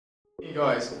Hey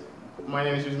guys, my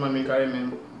name is Riezman Bin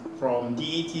Karim from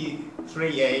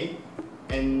DET3A,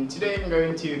 and today I'm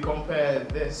going to compare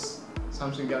this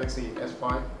Samsung Galaxy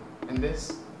S5 and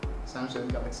this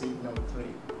Samsung Galaxy Note 3.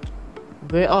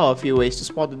 There are a few ways to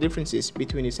spot the differences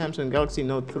between the Samsung Galaxy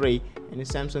Note 3 and the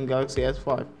Samsung Galaxy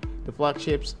S5, the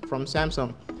flagships from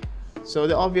Samsung. So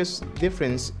the obvious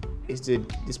difference is the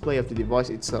display of the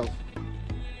device itself.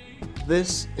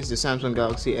 This is the Samsung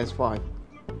Galaxy S5.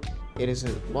 It is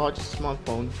a large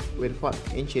smartphone with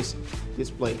 5 inches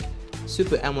display,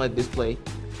 Super AMOLED display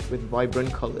with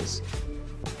vibrant colors.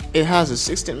 It has a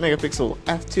 16 megapixel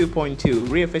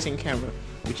f2.2 rear-facing camera,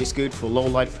 which is good for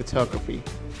low-light photography.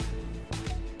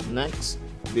 Next,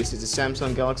 this is the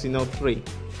Samsung Galaxy Note 3.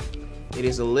 It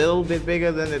is a little bit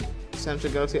bigger than the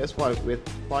Samsung Galaxy S5 with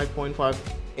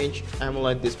 5.5-inch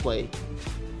AMOLED display.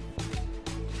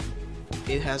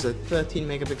 It has a 13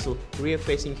 megapixel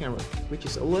rear-facing camera, which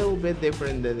is a little bit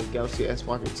different than the Galaxy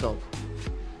S5 itself.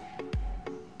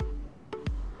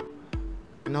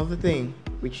 Another thing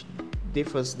which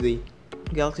differs the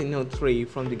Galaxy Note 3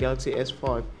 from the Galaxy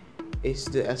S5 is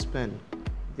the S Pen.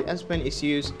 The S Pen is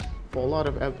used for a lot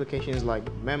of applications like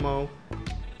memo,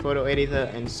 photo editor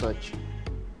and such.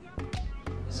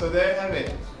 So there you have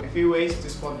it, a few ways to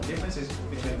spot the differences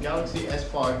between the Galaxy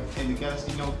S5 and the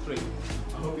Galaxy Note 3.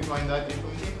 I hope you find that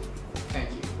informative.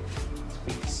 Thank you.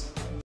 Peace.